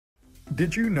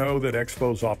Did you know that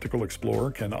EXFO's Optical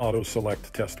Explorer can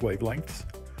auto-select test wavelengths?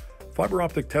 Fiber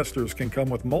optic testers can come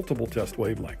with multiple test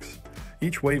wavelengths.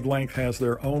 Each wavelength has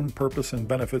their own purpose and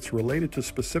benefits related to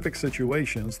specific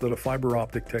situations that a fiber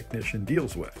optic technician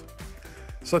deals with,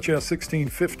 such as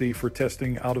 1650 for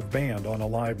testing out of band on a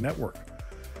live network,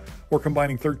 or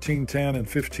combining 1310 and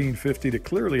 1550 to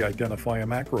clearly identify a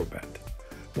macro bend,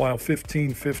 while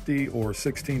 1550 or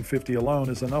 1650 alone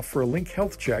is enough for a link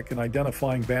health check in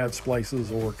identifying bad splices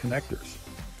or connectors.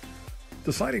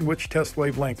 Deciding which test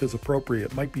wavelength is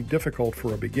appropriate might be difficult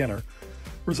for a beginner,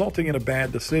 resulting in a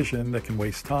bad decision that can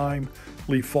waste time,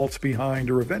 leave faults behind,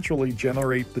 or eventually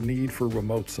generate the need for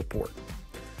remote support.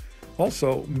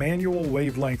 Also, manual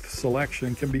wavelength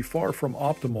selection can be far from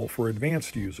optimal for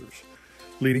advanced users,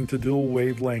 leading to dual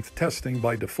wavelength testing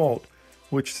by default,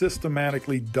 which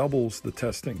systematically doubles the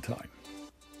testing time.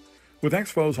 With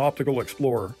EXFO's Optical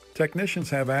Explorer, technicians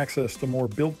have access to more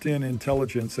built-in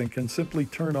intelligence and can simply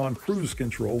turn on cruise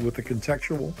control with the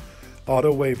contextual,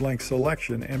 auto-wavelength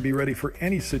selection and be ready for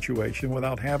any situation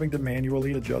without having to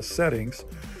manually adjust settings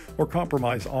or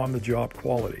compromise on-the-job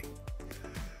quality.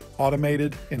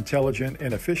 Automated, intelligent,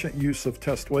 and efficient use of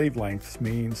test wavelengths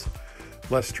means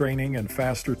less training and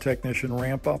faster technician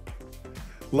ramp-up,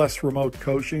 less remote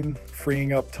coaching,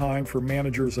 freeing up time for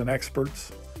managers and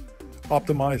experts,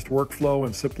 optimized workflow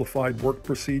and simplified work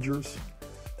procedures,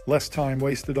 less time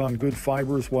wasted on good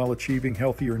fibers while achieving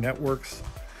healthier networks,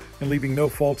 and leaving no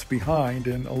faults behind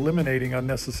and eliminating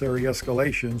unnecessary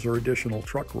escalations or additional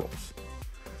truck rolls.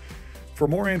 For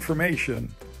more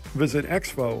information, visit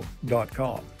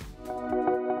exfo.com.